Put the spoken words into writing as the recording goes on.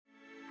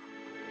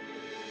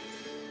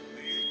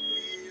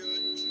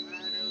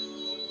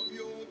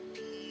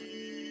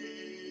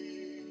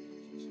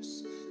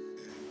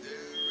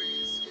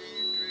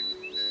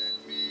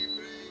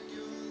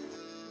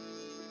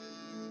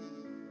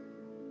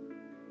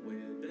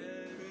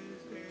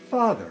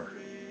Father,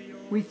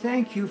 we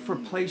thank you for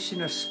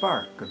placing a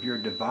spark of your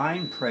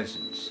divine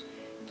presence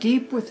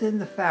deep within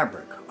the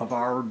fabric of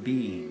our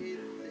being.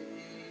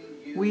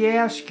 We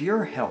ask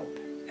your help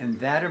and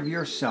that of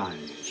your Son,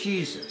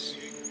 Jesus,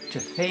 to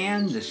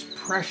fan this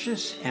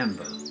precious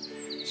ember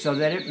so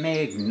that it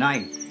may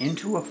ignite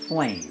into a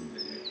flame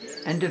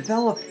and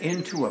develop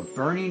into a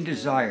burning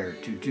desire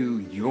to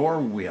do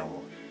your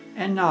will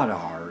and not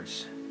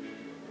ours.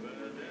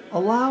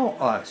 Allow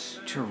us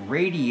to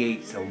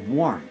radiate the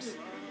warmth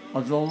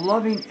of the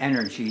loving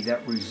energy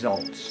that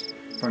results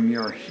from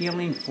your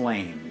healing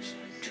flames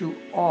to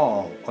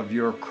all of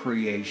your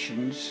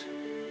creations.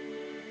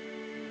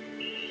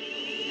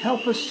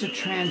 Help us to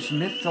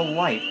transmit the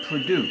light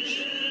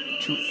produced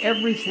to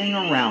everything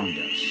around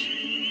us,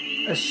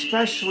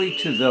 especially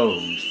to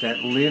those that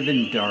live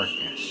in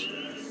darkness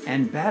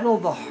and battle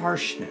the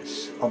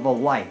harshness of a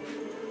life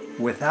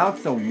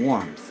without the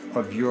warmth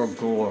of your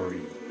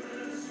glory.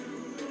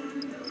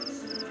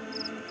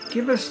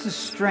 Give us the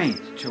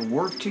strength to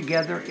work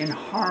together in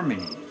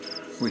harmony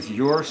with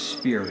your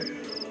Spirit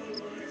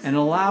and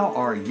allow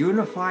our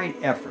unified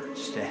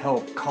efforts to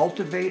help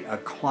cultivate a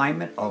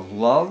climate of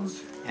love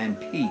and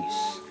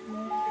peace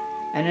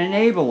and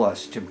enable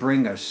us to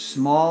bring a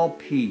small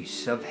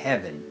piece of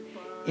heaven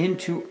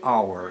into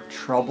our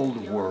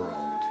troubled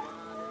world.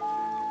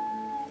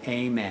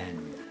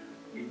 Amen.